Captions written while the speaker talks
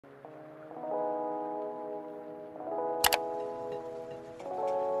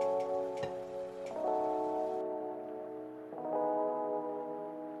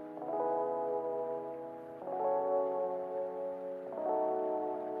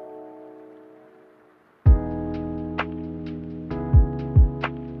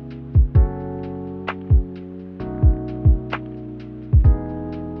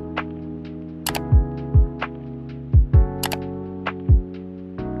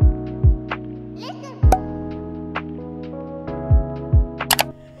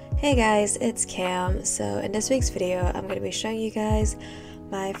Hey guys, it's Cam. So in this week's video, I'm going to be showing you guys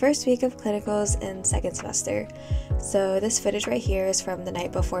my first week of clinicals in second semester. So this footage right here is from the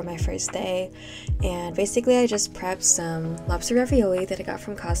night before my first day, and basically I just prepped some lobster ravioli that I got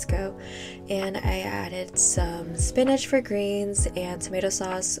from Costco, and I added some spinach for greens and tomato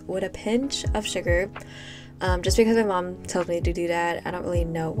sauce with a pinch of sugar, just because my mom told me to do that. I don't really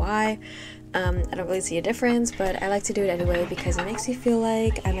know why. I don't really see a difference, but I like to do it anyway because it makes me feel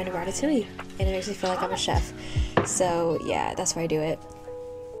like I'm in a ratatouille, and it makes me feel like I'm a chef. So yeah, that's why I do it.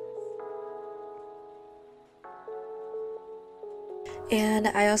 And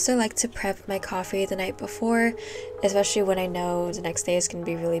I also like to prep my coffee the night before, especially when I know the next day is going to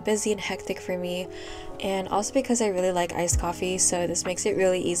be really busy and hectic for me, and also because I really like iced coffee, so this makes it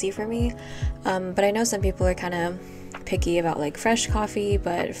really easy for me. But I know some people are kind of picky about like fresh coffee,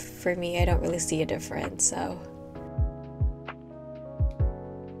 but for me I don't really see a difference.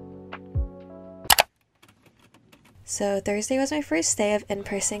 So Thursday was my first day of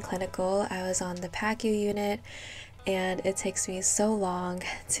in-person clinical. I was on the PACU unit, and it takes me so long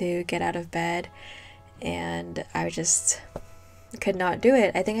to get out of bed, and I just could not do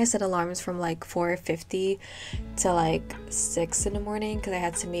it. I think I set alarms from like 4:50 to like 6 in the morning because I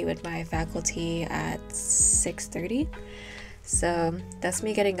had to meet with my faculty at 6:30. So that's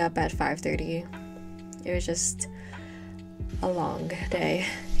me getting up at 5:30. It was just a long day.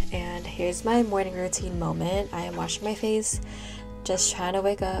 And here's my morning routine moment. I am washing my face, just trying to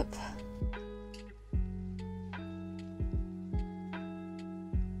wake up.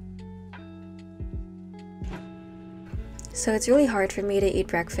 So it's really hard for me to eat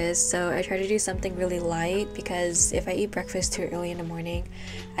breakfast, so I try to do something really light because if I eat breakfast too early in the morning,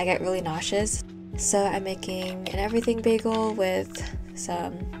 I get really nauseous. So I'm making an everything bagel with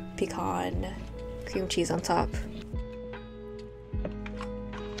some pecan cream cheese on top.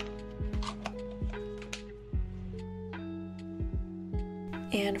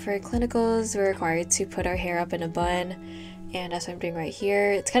 And for clinicals, we're required to put our hair up in a bun, and that's what I'm doing right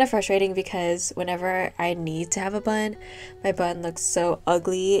here. It's kind of frustrating because whenever I need to have a bun, my bun looks so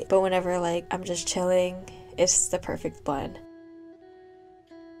ugly, but whenever like I'm just chilling, it's the perfect bun.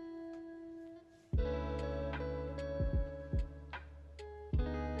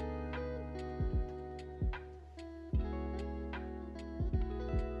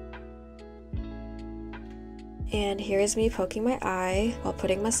 And here is me poking my eye while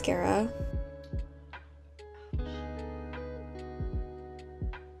putting mascara.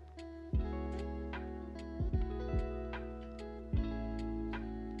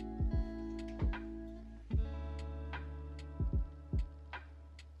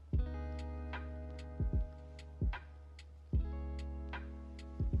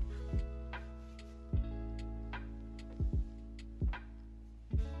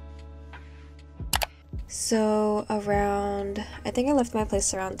 So I think I left my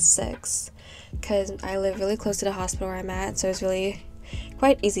place around 6 because I live really close to the hospital where I'm at, so it's really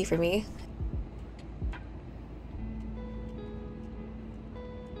quite easy for me.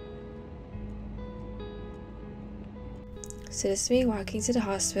 So this is me walking to the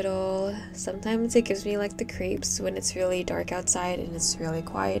hospital. Sometimes it gives me like the creeps when it's really dark outside and it's really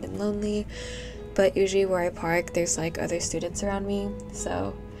quiet and lonely, but usually where I park there's like other students around me,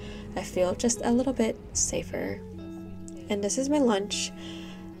 so I feel just a little bit safer. And this is my lunch.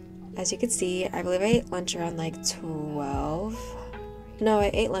 As you can see, I believe I ate lunch around like 12. No,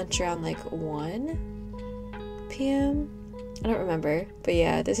 I ate lunch around like 1 p.m. I don't remember. But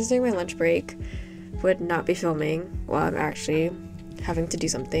yeah, this is during my lunch break. Would not be filming while I'm actually having to do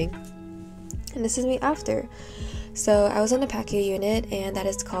something. And this is me after. So I was on the PACU unit, and that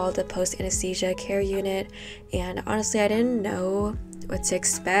is called the post-anesthesia care unit. And honestly, I didn't know what to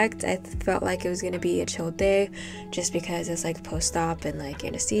expect. I felt like it was going to be a chill day just because it's like post-op and like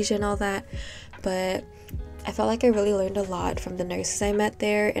anesthesia and all that, but I felt like I really learned a lot from the nurses I met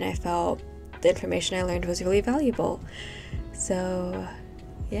there, and I felt the information I learned was really valuable. So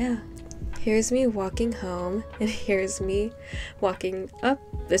yeah, here's me walking home, and here's me walking up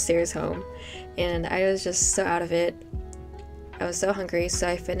the stairs home, and I was just so out of it. I was so hungry, so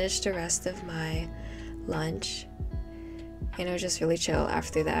I finished the rest of my lunch, and it was just really chill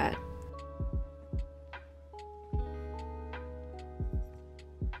after that.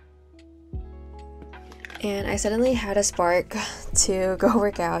 And I suddenly had a spark to go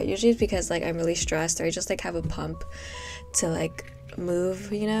work out. Usually it's because like I'm really stressed, or I just like have a pump to like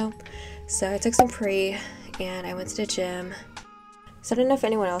move, you know? So I took some pre and I went to the gym. So I don't know if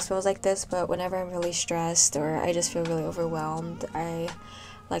anyone else feels like this, but whenever I'm really stressed or I just feel really overwhelmed, I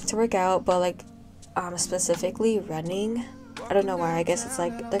like to work out, but like specifically running. I don't know why, I guess it's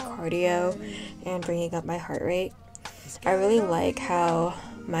like the cardio and bringing up my heart rate. I really like how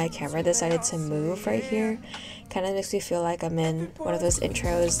my camera decided to move right here. Kind of makes me feel like I'm in one of those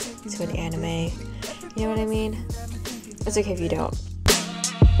intros to an anime. You know what I mean? It's okay if you don't.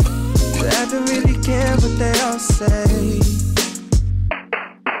 I don't really care what they all say.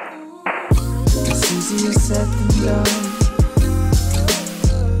 It's easier said than done.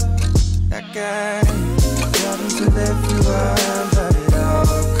 That guy problems with everyone, but it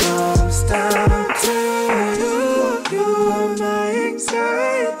all comes down to you. You are my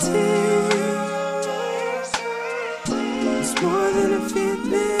anxiety. It's more than a feeling.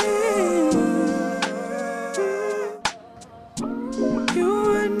 You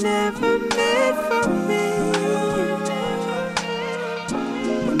were never meant for me,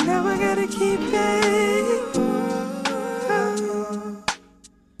 but now I gotta keep it.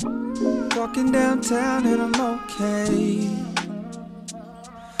 Walking downtown and I'm okay.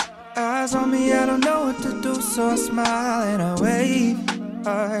 Eyes on me, I don't know what to do, so I smile and I wave.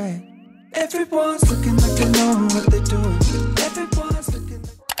 Alright. Everyone's looking like they know what they're doing. Everyone's looking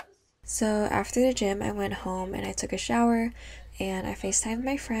like... So after the gym, I went home and I took a shower and I FaceTimed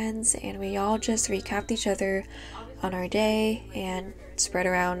my friends, and we all just recapped each other on our day and spread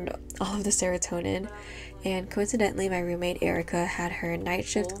around all of the serotonin. And coincidentally, my roommate Erica had her night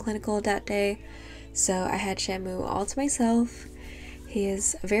shift clinical that day, so I had Shamu all to myself. He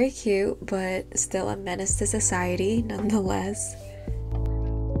is very cute, but still a menace to society nonetheless.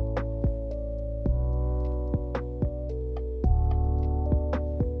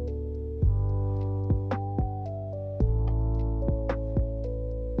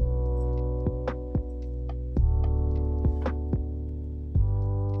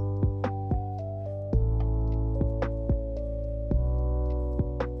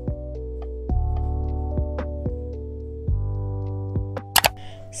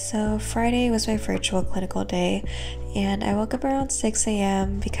 So Friday was my virtual clinical day, and I woke up around 6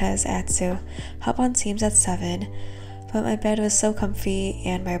 a.m. because I had to hop on Teams at 7, but my bed was so comfy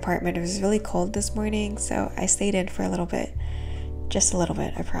and my apartment was really cold this morning, so I stayed in for a little bit. Just a little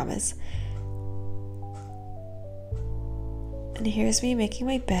bit, I promise. And here's me making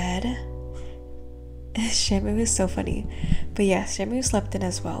my bed. Shamu is so funny. But yeah, Shamu slept in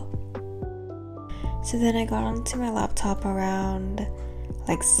as well. So then I got onto my laptop around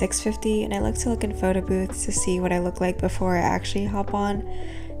like 6:50, and I like to look in photo booths to see what I look like before I actually hop on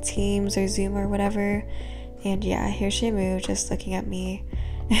Teams or Zoom or whatever. And yeah, here's Shamu just looking at me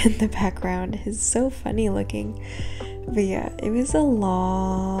in the background. It's so funny looking. But yeah, it was a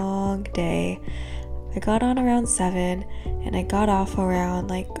long day. I got on around 7 and I got off around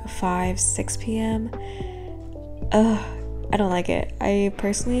like 6 p.m. I don't like it. I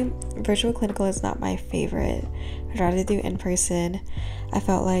personally, virtual clinical is not my favorite. I'd rather do in person. I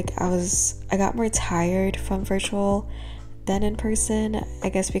felt like I got more tired from virtual than in person. I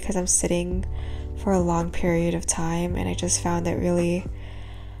guess because I'm sitting for a long period of time, and I just found it really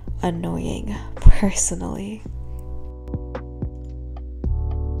annoying personally.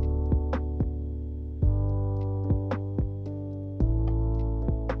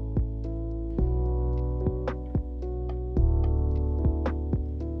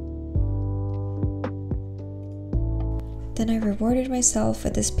 Then I rewarded myself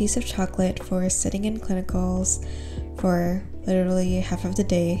with this piece of chocolate for sitting in clinicals for literally half of the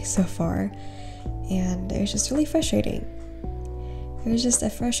day so far, and it was just really frustrating. It was just a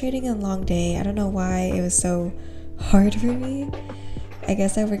frustrating and long day. I don't know why it was so hard for me. I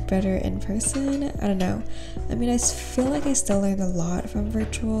guess I work better in person. I don't know. I mean, I feel like I still learned a lot from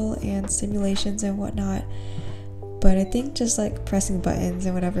virtual and simulations and whatnot, but I think just like pressing buttons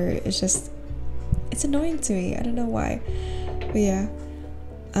and whatever, it's annoying to me. I don't know why. But yeah,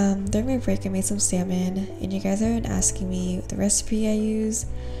 during my break I made some salmon, and you guys are asking me the recipe I use.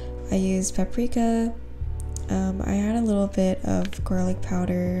 I use paprika. I add a little bit of garlic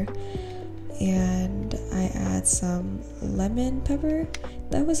powder, and I add some lemon pepper.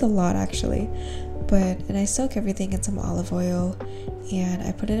 That was a lot actually. And I soak everything in some olive oil, and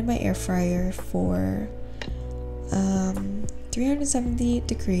I put it in my air fryer for 370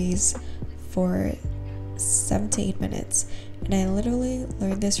 degrees for 7 to 8 minutes. And I literally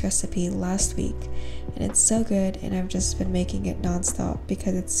learned this recipe last week, and it's so good, and I've just been making it non-stop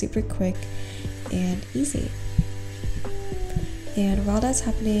because it's super quick and easy. And while that's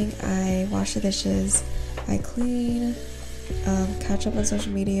happening, I wash the dishes, I clean, catch up on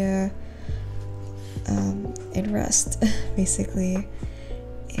social media, and rest basically.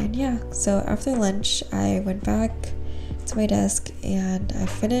 And yeah, so after lunch I went back to my desk and I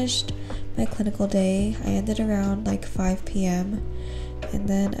finished my clinical day. I ended around like 5 p.m. and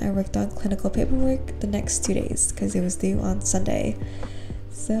then I worked on clinical paperwork the next 2 days because it was due on Sunday.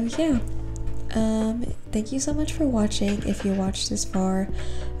 So yeah, thank you so much for watching. If you watched this far,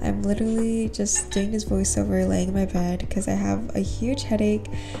 I'm literally just doing this voiceover laying in my bed because I have a huge headache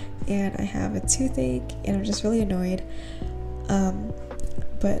and I have a toothache and I'm just really annoyed.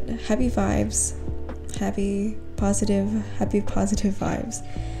 But happy vibes, happy positive vibes.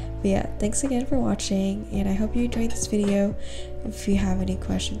 But yeah, thanks again for watching, and I hope you enjoyed this video. If you have any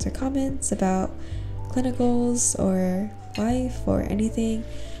questions or comments about clinicals or life or anything,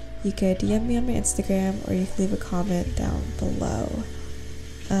 you could DM me on my Instagram or you can leave a comment down below.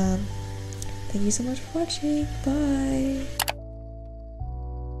 Thank you so much for watching. Bye.